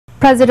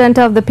President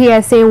of the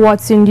PSA,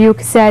 Watson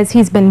Duke, says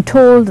he's been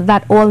told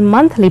that all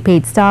monthly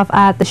paid staff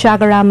at the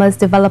Shagaramas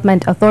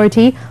Development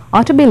Authority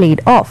are to be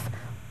laid off.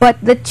 But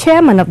the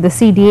chairman of the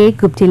CDA,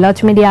 Gupti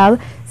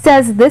Lachmidyal,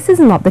 says this is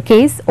not the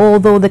case,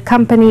 although the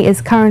company is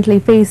currently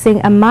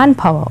facing a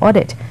manpower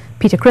audit.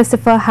 Peter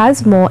Christopher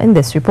has more in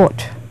this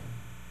report.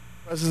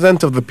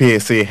 President of the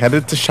PSA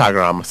headed to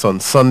Shagaramas on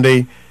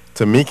Sunday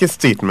to make a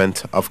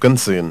statement of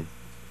concern.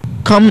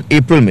 Come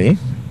April-May,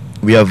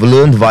 we have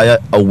learned via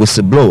a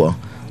whistleblower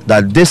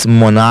that this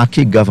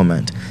monarchy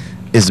government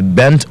is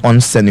bent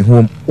on sending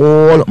home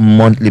all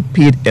monthly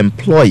paid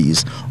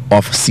employees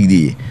of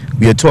CDA.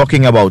 We are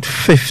talking about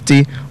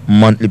 50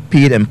 monthly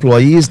paid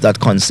employees that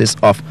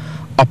consist of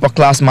upper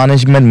class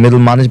management, middle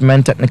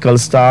management, technical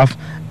staff,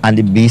 and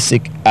the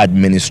basic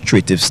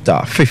administrative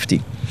staff,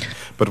 50.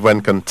 But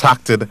when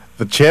contacted,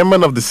 the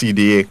chairman of the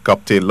CDA,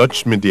 Gupti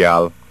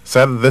Lachmidyal,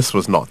 said this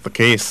was not the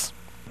case.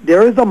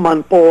 There is a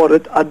manpower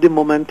audit at the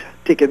moment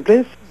taking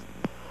place.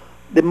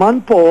 The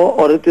manpower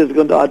audit is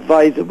going to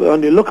advise,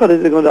 when you look at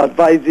it, they're going to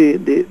advise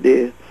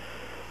the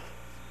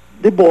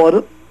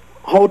board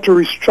how to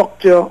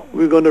restructure.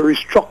 We're going to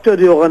restructure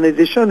the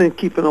organization and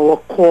keeping our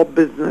core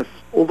business.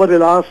 Over the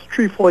last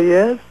 3-4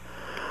 years,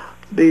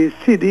 the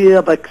CDA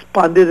have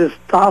expanded its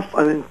staff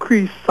and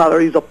increased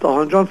salaries up to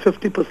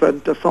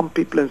 150% to some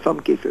people in some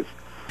cases.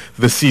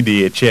 The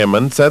CDA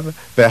chairman said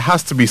there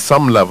has to be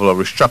some level of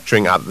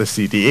restructuring at the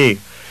CDA,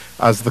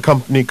 as the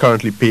company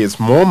currently pays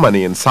more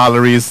money in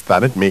salaries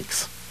than it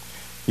makes.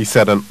 He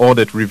said an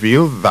audit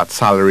revealed that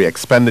salary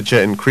expenditure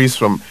increased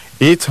from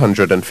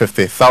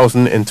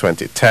 $850,000 in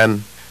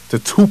 2010 to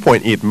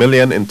 $2.8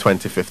 million in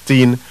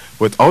 2015,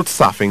 without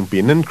staffing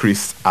being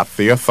increased at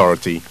the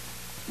authority.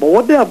 But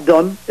what they have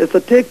done is to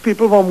take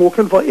people from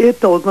working for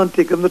 $8,000 and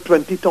take them to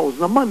 $20,000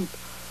 a month.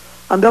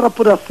 And that will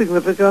put a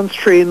significant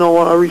strain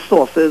on our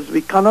resources.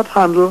 We cannot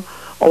handle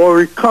our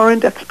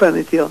recurrent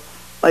expenditure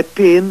by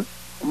paying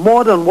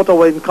more than what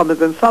our income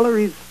is in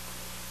salaries.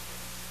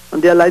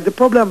 And there lies the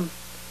problem.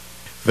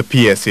 The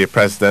PSA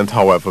president,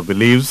 however,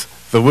 believes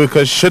the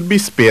workers should be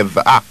spared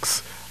the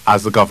axe,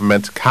 as the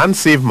government can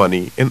save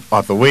money in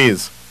other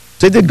ways.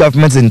 So if the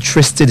government is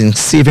interested in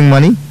saving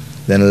money,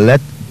 then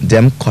let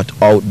them cut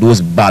out those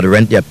bad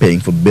rent they are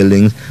paying for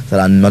buildings that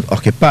are not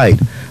occupied.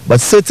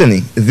 But certainly,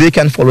 they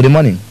can follow the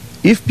money.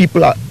 If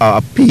people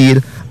are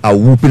paid a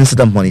whooping set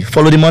of money,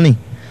 follow the money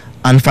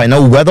and find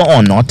out whether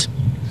or not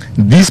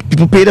these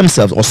people pay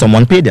themselves or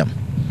someone paid them.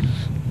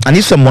 And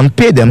if someone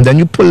paid them, then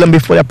you pull them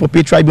before the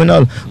appropriate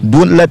tribunal.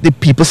 Don't let the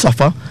people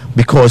suffer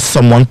because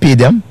someone paid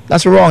them.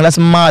 That's wrong, that's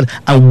mad,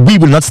 and we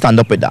will not stand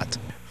up with that.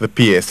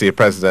 The PSA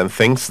president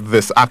thinks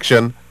this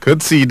action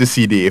could see the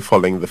CDA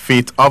following the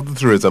fate of the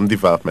Tourism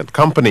Development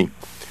Company,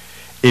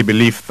 a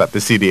belief that the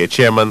CDA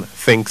chairman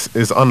thinks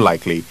is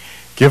unlikely,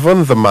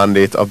 given the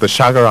mandate of the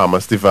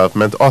Shagaramas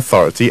Development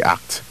Authority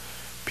Act.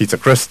 Peter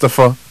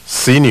Christopher,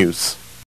 C News.